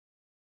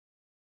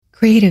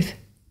Creative,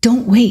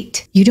 don't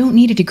wait. You don't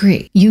need a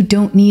degree. You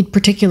don't need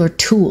particular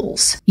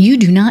tools. You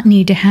do not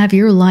need to have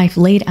your life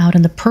laid out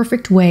in the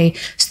perfect way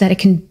so that it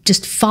can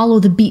just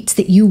follow the beats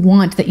that you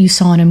want that you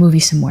saw in a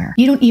movie somewhere.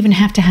 You don't even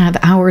have to have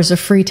hours of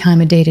free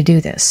time a day to do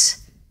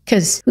this.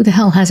 Because who the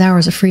hell has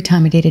hours of free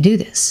time a day to do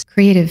this?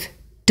 Creative,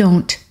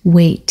 don't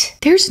wait.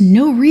 There's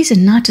no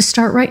reason not to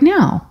start right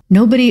now.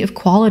 Nobody of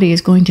quality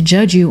is going to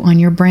judge you on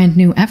your brand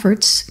new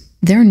efforts.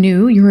 They're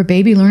new. You're a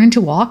baby learning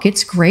to walk.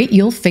 It's great.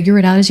 You'll figure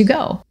it out as you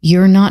go.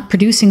 You're not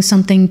producing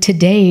something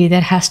today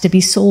that has to be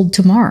sold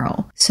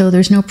tomorrow. So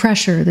there's no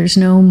pressure. There's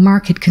no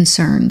market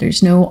concern.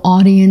 There's no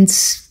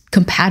audience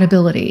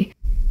compatibility.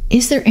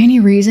 Is there any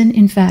reason,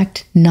 in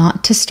fact,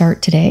 not to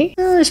start today?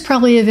 Well, there's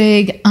probably a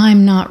vague,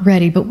 I'm not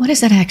ready, but what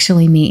does that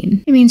actually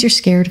mean? It means you're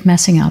scared of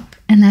messing up,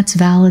 and that's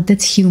valid,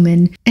 that's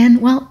human.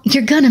 And, well,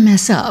 you're gonna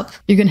mess up.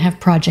 You're gonna have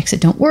projects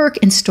that don't work,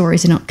 and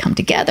stories that don't come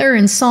together,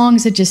 and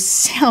songs that just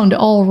sound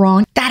all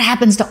wrong. That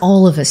happens to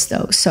all of us,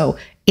 though, so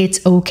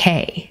it's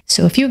okay.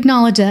 So if you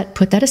acknowledge that,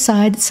 put that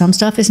aside, that some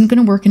stuff isn't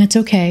gonna work and it's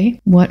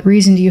okay, what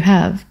reason do you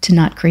have to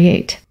not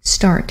create?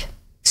 Start.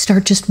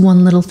 Start just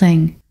one little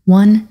thing.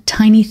 One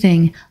tiny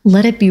thing.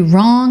 Let it be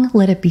wrong.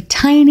 Let it be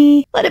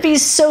tiny. Let it be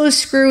so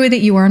screwy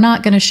that you are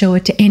not going to show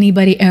it to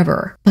anybody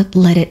ever. But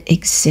let it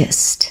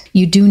exist.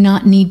 You do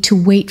not need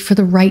to wait for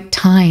the right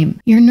time.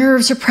 Your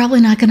nerves are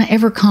probably not going to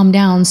ever calm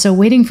down, so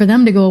waiting for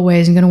them to go away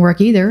isn't going to work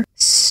either.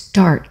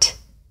 Start.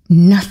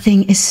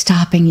 Nothing is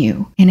stopping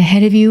you. And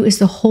ahead of you is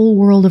the whole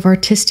world of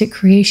artistic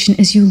creation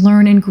as you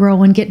learn and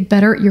grow and get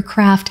better at your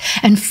craft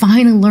and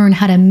finally learn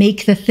how to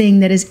make the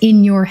thing that is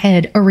in your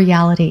head a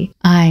reality.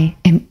 I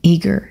am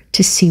eager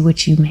to see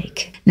what you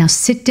make. Now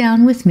sit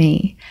down with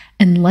me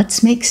and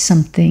let's make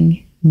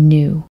something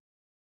new.